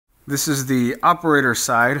This is the operator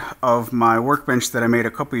side of my workbench that I made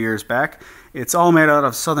a couple years back. It's all made out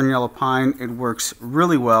of southern yellow pine. It works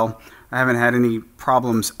really well. I haven't had any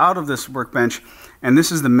problems out of this workbench, and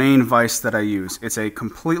this is the main vise that I use. It's a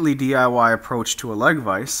completely DIY approach to a leg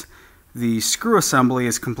vise. The screw assembly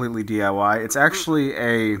is completely DIY. It's actually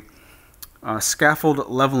a scaffold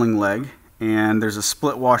leveling leg, and there's a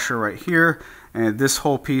split washer right here, and this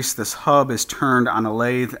whole piece, this hub, is turned on a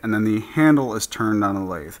lathe, and then the handle is turned on a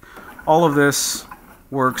lathe. All of this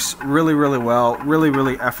works really well,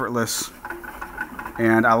 really effortless,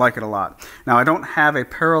 and I like it a lot. Now, I don't have a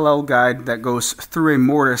parallel guide that goes through a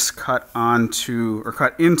mortise cut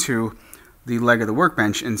into the leg of the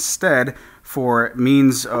workbench. Instead, for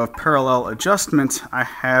means of parallel adjustment, I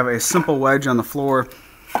have a simple wedge on the floor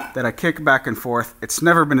that I kick back and forth. It's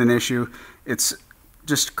never been an issue. It's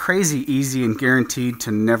just crazy easy and guaranteed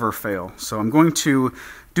to never fail. So I'm going to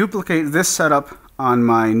duplicate this setup on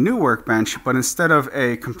my new workbench, but instead of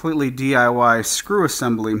a completely DIY screw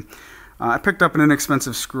assembly, I picked up an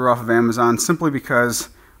inexpensive screw off of Amazon simply because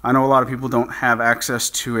I know a lot of people don't have access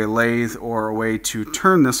to a lathe or a way to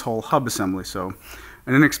turn this whole hub assembly. So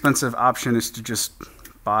an inexpensive option is to just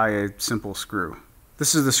buy a simple screw.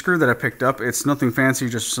 This is the screw that I picked up. It's nothing fancy,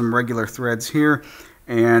 just some regular threads here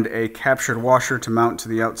and a captured washer to mount to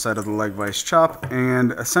the outside of the leg vise chop,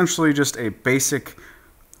 and essentially just a basic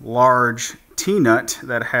large T-nut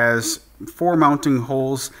that has 4 mounting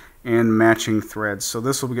holes and matching threads. So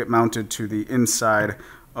this will get mounted to the inside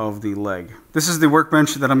of the leg. This is the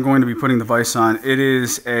workbench that I'm going to be putting the vise on. It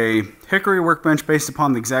is a Hickory workbench based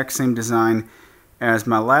upon the exact same design as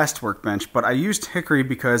my last workbench, but I used Hickory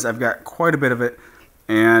because I've got quite a bit of it,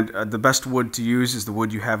 and the best wood to use is the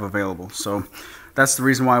wood you have available. So that's the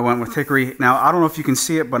reason why I went with Hickory. Now, I don't know if you can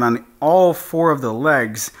see it, but on all 4 of the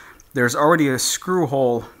legs, there's already a screw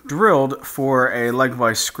hole drilled for a leg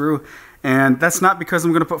vise screw. And that's not because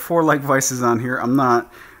I'm going to put 4 leg vices on here. I'm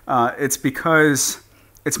not. It's because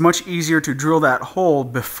it's much easier to drill that hole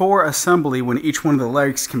before assembly when each one of the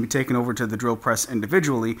legs can be taken over to the drill press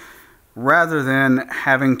individually, rather than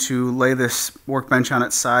having to lay this workbench on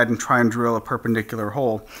its side and try and drill a perpendicular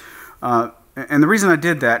hole. And the reason I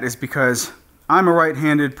did that is because I'm a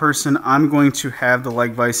right-handed person. I'm going to have the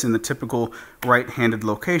leg vise in the typical right-handed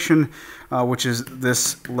location, which is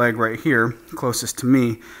this leg right here, closest to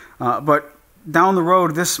me. But down the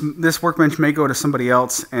road, this workbench may go to somebody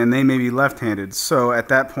else, and they may be left-handed. So at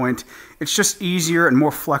that point, it's just easier and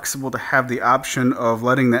more flexible to have the option of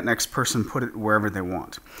letting that next person put it wherever they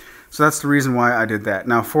want. So that's the reason why I did that.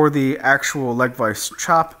 Now, for the actual leg vise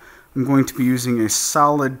chop, I'm going to be using a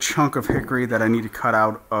solid chunk of hickory that I need to cut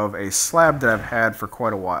out of a slab that I've had for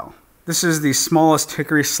quite a while. This is the smallest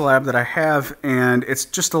hickory slab that I have, and it's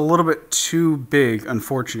just a little bit too big,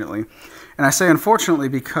 unfortunately. And I say unfortunately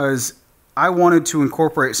because I wanted to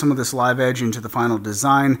incorporate some of this live edge into the final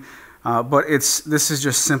design, but this is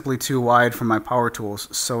just simply too wide for my power tools.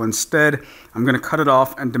 So instead, I'm going to cut it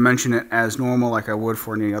off and dimension it as normal like I would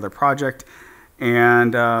for any other project.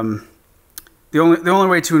 And the only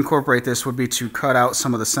way to incorporate this would be to cut out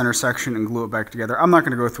some of the center section and glue it back together. I'm not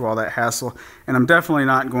going to go through all that hassle, and I'm definitely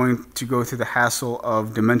not going to go through the hassle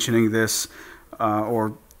of dimensioning this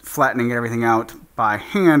or flattening everything out by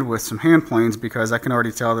hand with some hand planes, because I can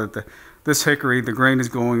already tell that this hickory, the grain is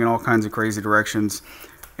going in all kinds of crazy directions,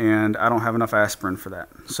 and I don't have enough aspirin for that.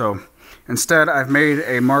 So instead, I've made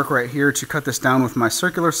a mark right here to cut this down with my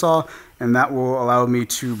circular saw, and that will allow me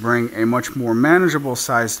to bring a much more manageable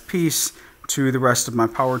sized piece to the rest of my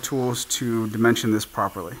power tools to dimension this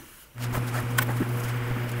properly.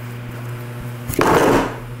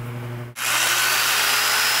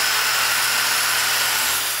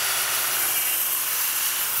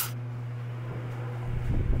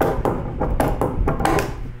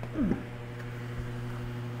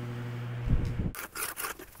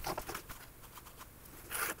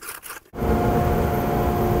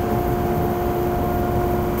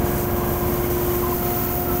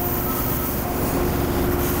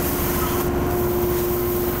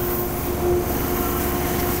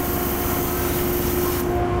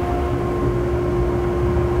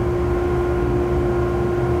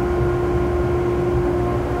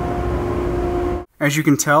 As you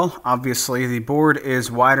can tell, obviously, the board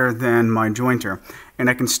is wider than my jointer,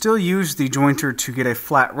 and I can still use the jointer to get a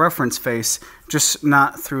flat reference face, just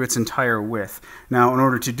not through its entire width. Now, in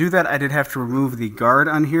order to do that, I did have to remove the guard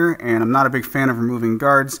on here, and I'm not a big fan of removing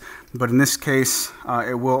guards, but in this case,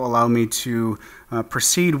 it will allow me to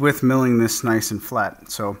proceed with milling this nice and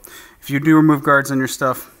flat. So if you do remove guards on your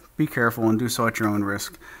stuff, be careful and do so at your own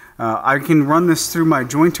risk. I can run this through my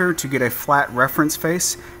jointer to get a flat reference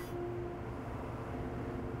face.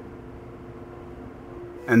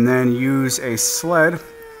 and then use a sled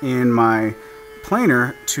in my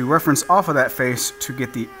planer to reference off of that face to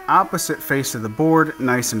get the opposite face of the board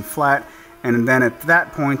nice and flat. And then at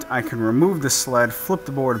that point I can remove the sled, flip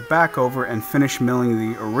the board back over, and finish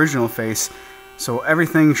milling the original face. So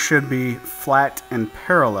everything should be flat and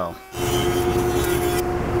parallel.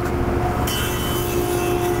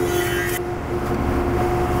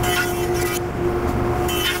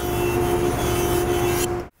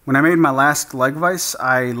 When I made my last leg vise,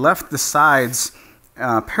 I left the sides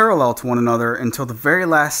parallel to one another until the very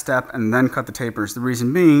last step and then cut the tapers. The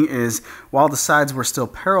reason being is while the sides were still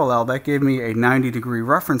parallel, that gave me a 90-degree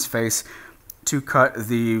reference face to cut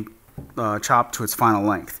the chop to its final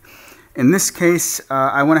length. In this case,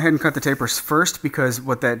 I went ahead and cut the tapers first because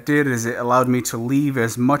what that did is it allowed me to leave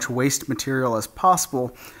as much waste material as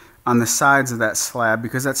possible on the sides of that slab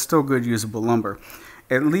because that's still good usable lumber.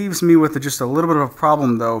 It leaves me with just a little bit of a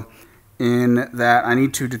problem though, in that I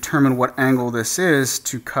need to determine what angle this is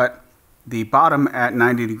to cut the bottom at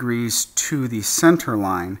 90 degrees to the center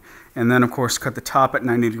line, and then of course cut the top at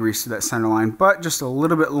 90 degrees to that center line, but just a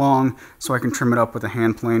little bit long so I can trim it up with a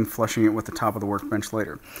hand plane, flushing it with the top of the workbench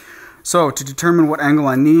later. So to determine what angle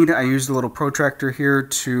I need, I used a little protractor here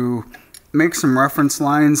to make some reference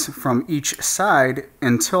lines from each side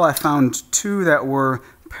until I found two that were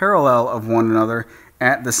parallel of one another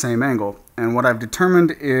at the same angle. And what I've determined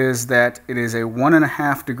is that it is a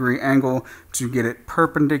 1.5 degree angle to get it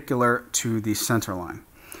perpendicular to the center line.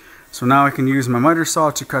 So now I can use my miter saw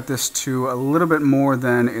to cut this to a little bit more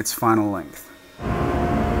than its final length.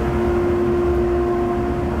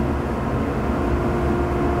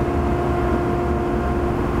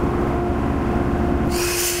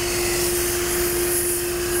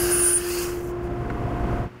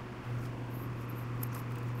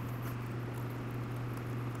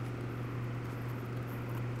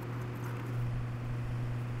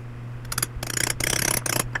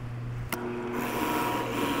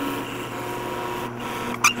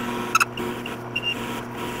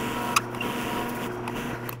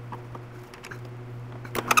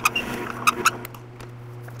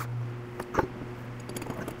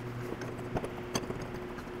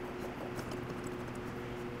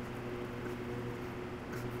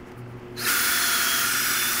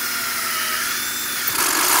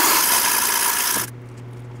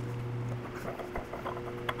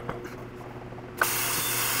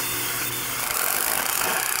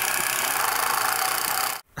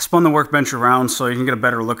 Spun the workbench around so you can get a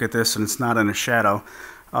better look at this and it's not in a shadow.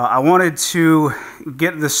 I wanted to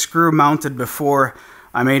get the screw mounted before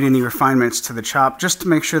I made any refinements to the chop, just to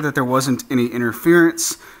make sure that there wasn't any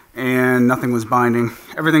interference and nothing was binding.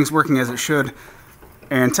 Everything's working as it should,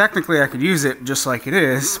 and technically I could use it just like it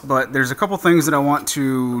is, but there's a couple things that I want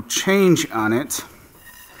to change on it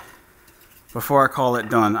before I call it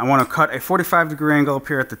done. I want to cut a 45-degree angle up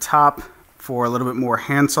here at the top for a little bit more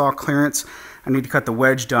handsaw clearance. I need to cut the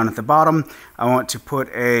wedge down at the bottom. I want to put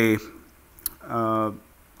a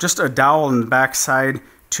just a dowel on the back side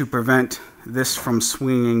to prevent this from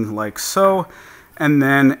swinging like so, and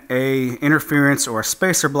then a interference or a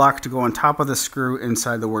spacer block to go on top of the screw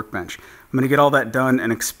inside the workbench. I'm going to get all that done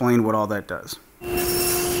and explain what all that does.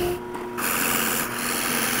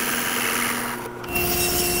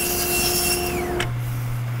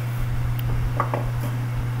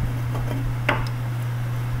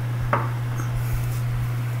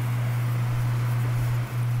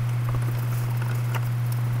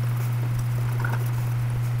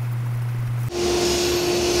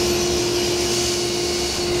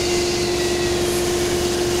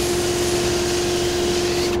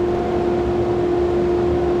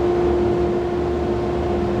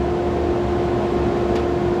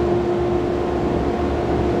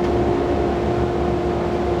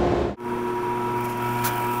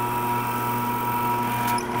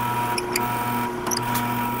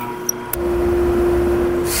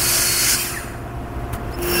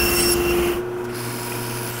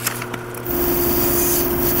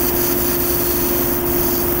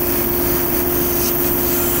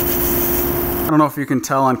 I don't know if you can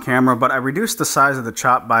tell on camera, but I reduced the size of the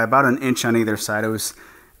chop by about 1 inch on either side. It was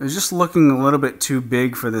just looking a little bit too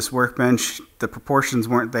big for this workbench. The proportions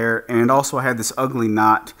weren't there, and also I had this ugly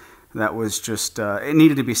knot that was just, it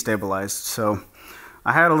needed to be stabilized. So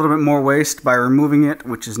I had a little bit more waste by removing it,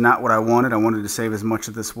 which is not what I wanted. I wanted to save as much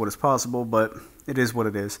of this wood as possible, but it is what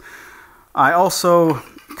it is. I also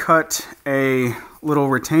cut a little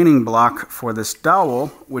retaining block for this dowel,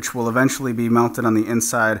 which will eventually be mounted on the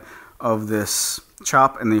inside of this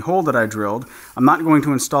chop and the hole that I drilled. I'm not going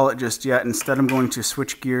to install it just yet. Instead, I'm going to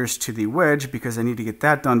switch gears to the wedge because I need to get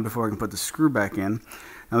that done before I can put the screw back in.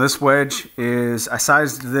 Now this wedge is, I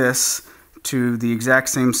sized this to the exact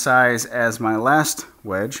same size as my last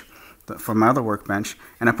wedge from my other workbench,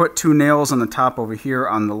 and I put 2 nails on the top over here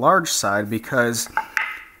on the large side because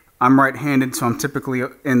I'm right-handed, so I'm typically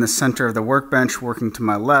in the center of the workbench working to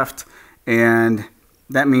my left, and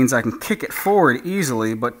that means I can kick it forward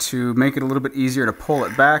easily, but to make it a little bit easier to pull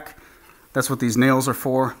it back, that's what these nails are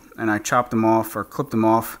for, and I chopped them off or clipped them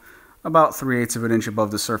off about 3/8 of an inch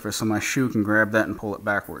above the surface so my shoe can grab that and pull it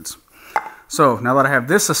backwards. So now that I have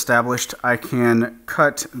this established, I can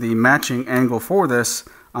cut the matching angle for this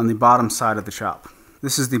on the bottom side of the chop.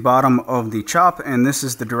 This is the bottom of the chop, and this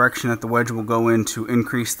is the direction that the wedge will go in to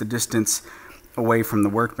increase the distance away from the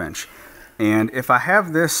workbench. And if I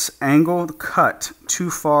have this angle cut too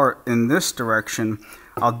far in this direction,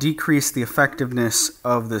 I'll decrease the effectiveness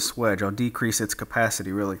of this wedge. I'll decrease its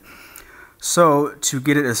capacity, really. So to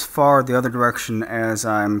get it as far the other direction as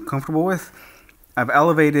I'm comfortable with, I've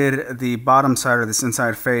elevated the bottom side of this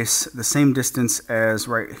inside face the same distance as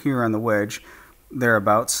right here on the wedge,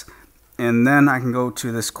 thereabouts. And then I can go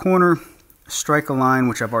to this corner, strike a line,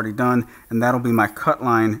 which I've already done, and that'll be my cut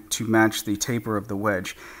line to match the taper of the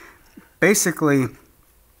wedge. Basically,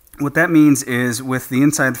 what that means is with the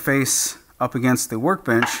inside face up against the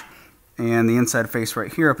workbench and the inside face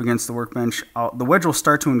right here up against the workbench, the wedge will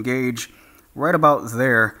start to engage right about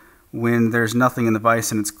there when there's nothing in the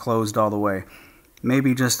vise and it's closed all the way.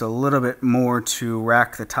 Maybe just a little bit more to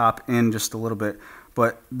rack the top in just a little bit,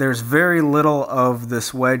 but there's very little of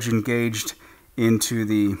this wedge engaged into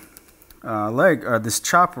the leg, or this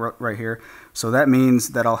chop right here, so that means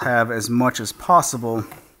that I'll have as much as possible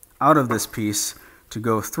out of this piece to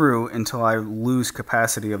go through until I lose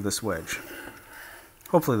capacity of this wedge.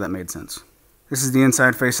 Hopefully that made sense. This is the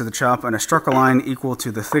inside face of the chop, and I struck a line equal to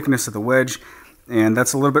the thickness of the wedge, and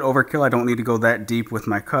that's a little bit overkill. I don't need to go that deep with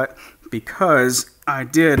my cut because I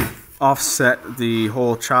did offset the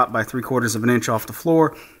whole chop by 3/4 of an inch off the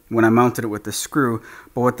floor when I mounted it with the screw.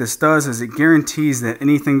 But what this does is it guarantees that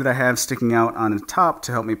anything that I have sticking out on the top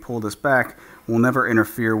to help me pull this back will never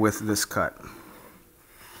interfere with this cut.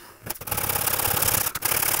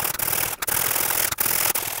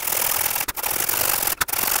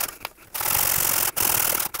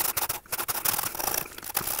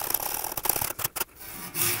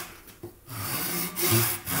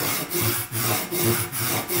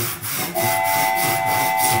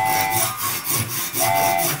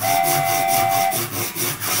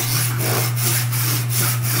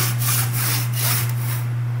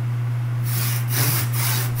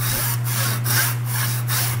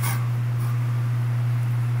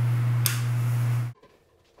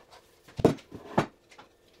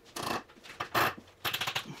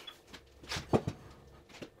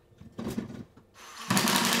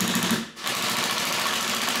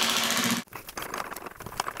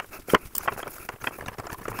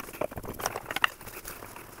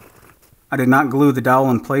 I did not glue the dowel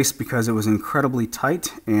in place because it was incredibly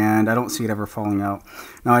tight and I don't see it ever falling out.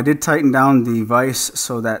 Now I did tighten down the vise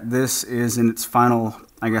so that this is in its final,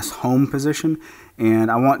 I guess, home position, and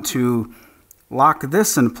I want to lock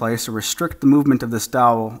this in place to restrict the movement of this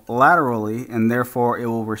dowel laterally, and therefore it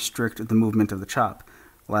will restrict the movement of the chop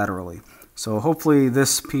laterally. So hopefully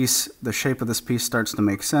this piece, the shape of this piece starts to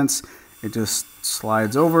make sense. It just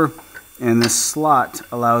slides over, and this slot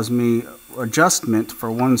allows me adjustment for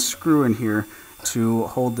one screw in here to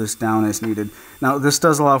hold this down as needed. Now this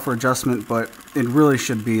does allow for adjustment, but it really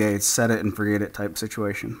should be a set it and forget it type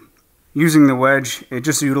situation. Using the wedge, it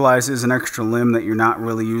just utilizes an extra limb that you're not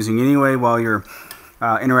really using anyway while you're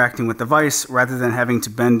interacting with the vise. Rather than having to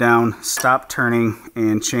bend down, stop turning,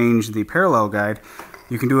 and change the parallel guide,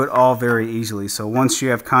 you can do it all very easily. So once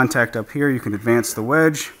you have contact up here, you can advance the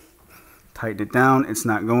wedge, tighten it down, it's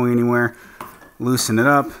not going anywhere, loosen it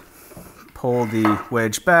up, pull the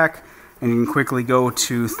wedge back, and you can quickly go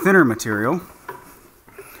to thinner material.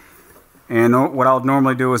 And what I'll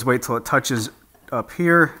normally do is wait till it touches up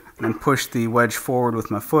here and then push the wedge forward with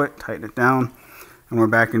my foot, tighten it down, and we're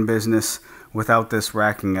back in business without this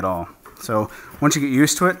racking at all. So once you get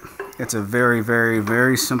used to it, it's a very, very,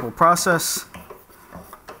 very simple process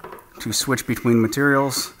to switch between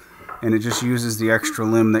materials, and it just uses the extra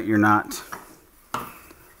limb that you're not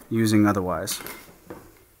using otherwise.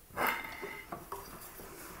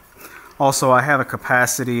 Also, I have a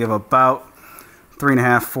capacity of about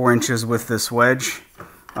 3.5 to 4 inches with this wedge.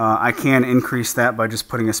 I can increase that by just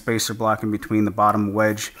putting a spacer block in between the bottom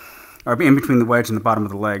wedge, or in between the wedge and the bottom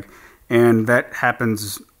of the leg, and that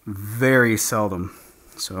happens very seldom.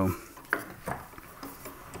 So,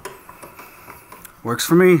 works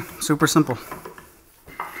for me. Super simple,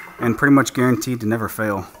 and pretty much guaranteed to never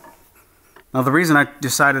fail. Now the reason I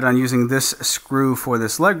decided on using this screw for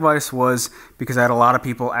this leg vise was because I had a lot of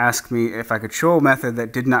people ask me if I could show a method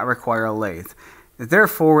that did not require a lathe.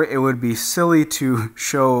 Therefore, it would be silly to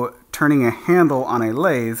show turning a handle on a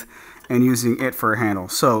lathe and using it for a handle.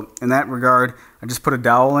 So in that regard, I just put a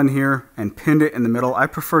dowel in here and pinned it in the middle. I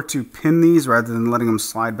prefer to pin these rather than letting them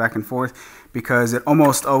slide back and forth because it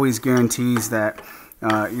almost always guarantees that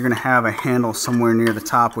you're going to have a handle somewhere near the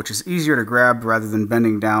top, which is easier to grab rather than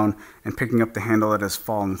bending down and picking up the handle that has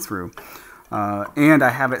fallen through. And I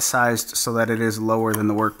have it sized so that it is lower than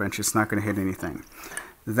the workbench. It's not going to hit anything.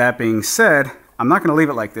 That being said, I'm not going to leave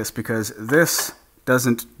it like this because this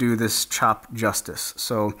doesn't do this chop justice.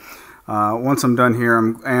 So once I'm done here,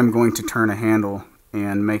 I am going to turn a handle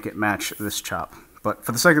and make it match this chop. But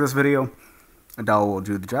for the sake of this video, a dowel will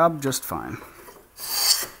do the job just fine.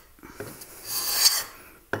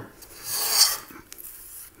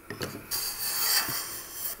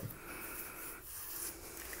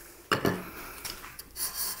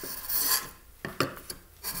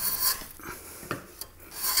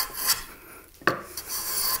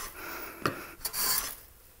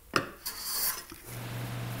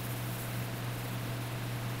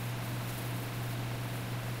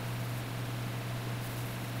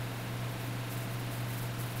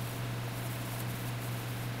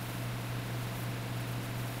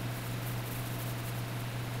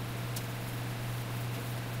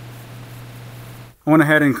 I went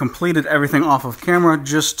ahead and completed everything off of camera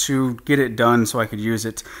just to get it done so I could use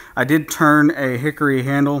it. I did turn a hickory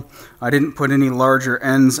handle. I didn't put any larger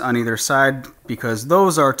ends on either side because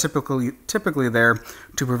those are typically there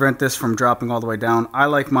to prevent this from dropping all the way down. I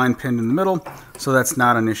like mine pinned in the middle, so that's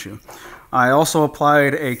not an issue. I also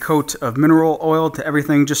applied a coat of mineral oil to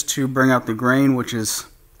everything just to bring out the grain, which is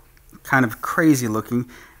kind of crazy looking.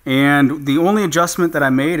 And the only adjustment that I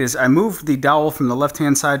made is I moved the dowel from the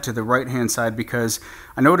left-hand side to the right-hand side because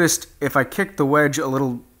I noticed if I kicked the wedge a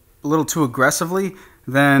little too aggressively,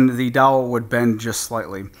 then the dowel would bend just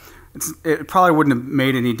slightly. It probably wouldn't have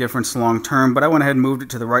made any difference long term, but I went ahead and moved it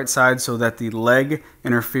to the right side so that the leg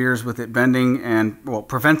interferes with it bending and, well,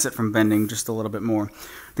 prevents it from bending just a little bit more.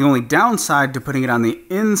 The only downside to putting it on the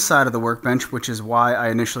inside of the workbench, which is why I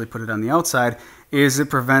initially put it on the outside, is it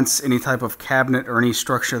prevents any type of cabinet or any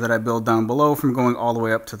structure that I build down below from going all the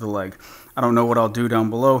way up to the leg. I don't know what I'll do down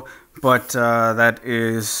below, but that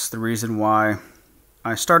is the reason why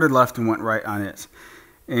I started left and went right on it.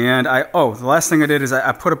 And the last thing I did is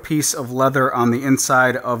I put a piece of leather on the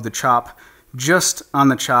inside of the chop, just on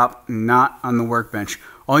the chop, not on the workbench.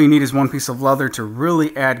 All you need is one piece of leather to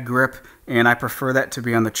really add grip, and I prefer that to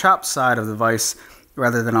be on the chop side of the vise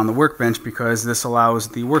rather than on the workbench because this allows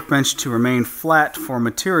the workbench to remain flat for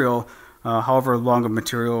material, however long of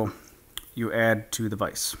material you add to the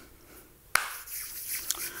vise.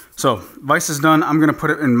 So, vise is done. I'm going to put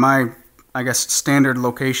it in my, I guess, standard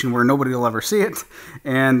location where nobody will ever see it,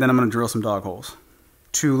 and then I'm going to drill some dog holes.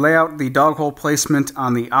 To lay out the dog hole placement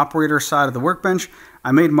on the operator side of the workbench,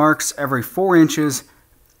 I made marks every 4 inches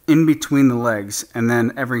in between the legs, and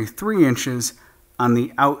then every 3 inches on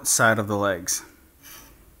the outside of the legs.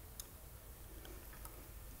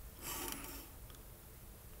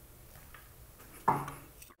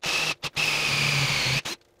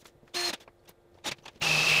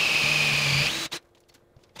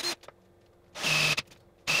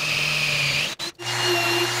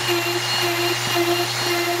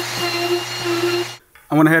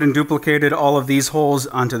 I went ahead and duplicated all of these holes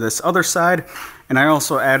onto this other side, and I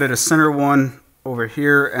also added a center one over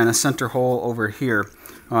here and a center hole over here,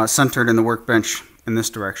 centered in the workbench in this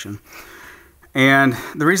direction. And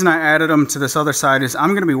the reason I added them to this other side is I'm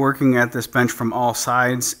going to be working at this bench from all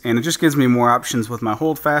sides, and it just gives me more options with my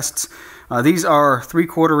holdfasts. These are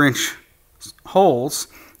 3/4 inch holes,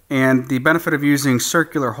 and the benefit of using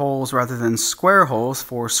circular holes rather than square holes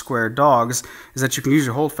for square dogs is that you can use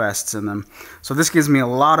your holdfasts in them. So this gives me a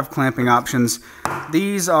lot of clamping options.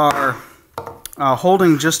 These are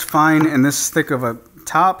holding just fine in this thick of a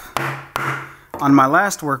top. On my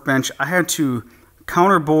last workbench, I had to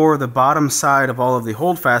counterbore the bottom side of all of the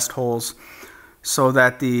holdfast holes so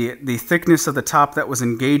that the thickness of the top that was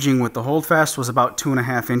engaging with the holdfast was about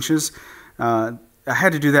 2.5 inches. I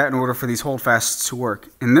had to do that in order for these holdfasts to work.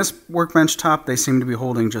 In this workbench top, they seem to be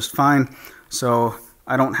holding just fine, so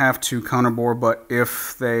I don't have to counterbore, but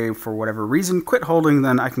if they, for whatever reason, quit holding,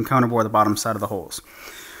 then I can counterbore the bottom side of the holes.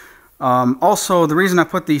 Also, the reason I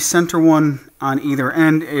put the center one on either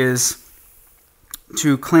end is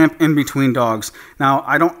to clamp in between dogs. Now,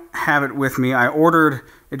 I don't have it with me. I ordered,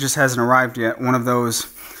 it just hasn't arrived yet, one of those,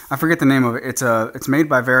 I forget the name of it. It's made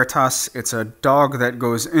by Veritas. It's a dog that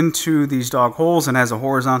goes into these dog holes and has a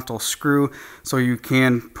horizontal screw, so you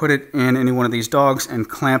can put it in any one of these dogs and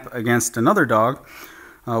clamp against another dog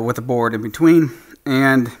with a board in between.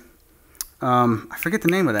 And I forget the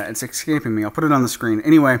name of that. It's escaping me. I'll put it on the screen.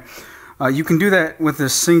 Anyway, you can do that with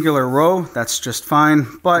this singular row. That's just fine.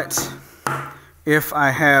 But if I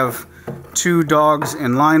have two dogs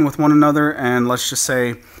in line with one another, and let's just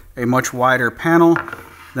say a much wider panel,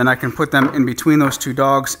 then I can put them in between those two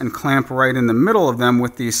dogs and clamp right in the middle of them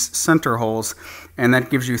with these center holes, and that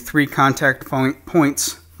gives you 3 contact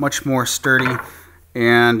points, much more sturdy.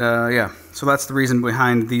 And yeah, so that's the reason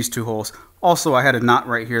behind these 2 holes. Also, I had a knot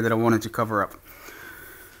right here that I wanted to cover up.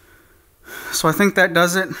 So I think that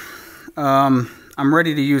does it. I'm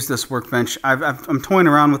ready to use this workbench. I'm toying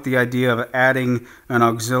around with the idea of adding an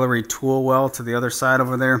auxiliary tool well to the other side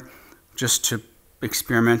over there, just to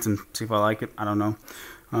experiment and see if I like it. I don't know.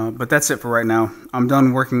 But that's it for right now. I'm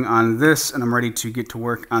done working on this, and I'm ready to get to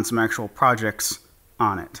work on some actual projects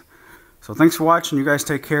on it. So thanks for watching. You guys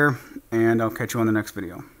take care, and I'll catch you on the next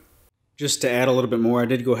video. Just to add a little bit more, I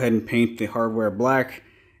did go ahead and paint the hardware black,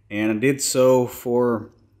 and I did so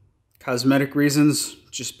for cosmetic reasons,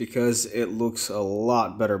 just because it looks a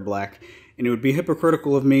lot better black. And it would be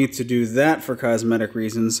hypocritical of me to do that for cosmetic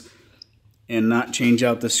reasons and not change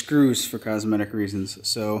out the screws for cosmetic reasons.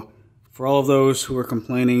 So for all of those who are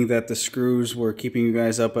complaining that the screws were keeping you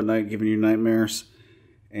guys up at night, giving you nightmares,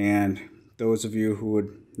 and those of you who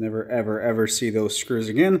would never ever see those screws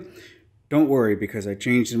again, don't worry, because I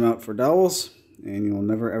changed them out for dowels, and you'll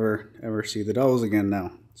never ever see the dowels again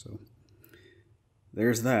now. So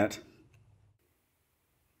there's that.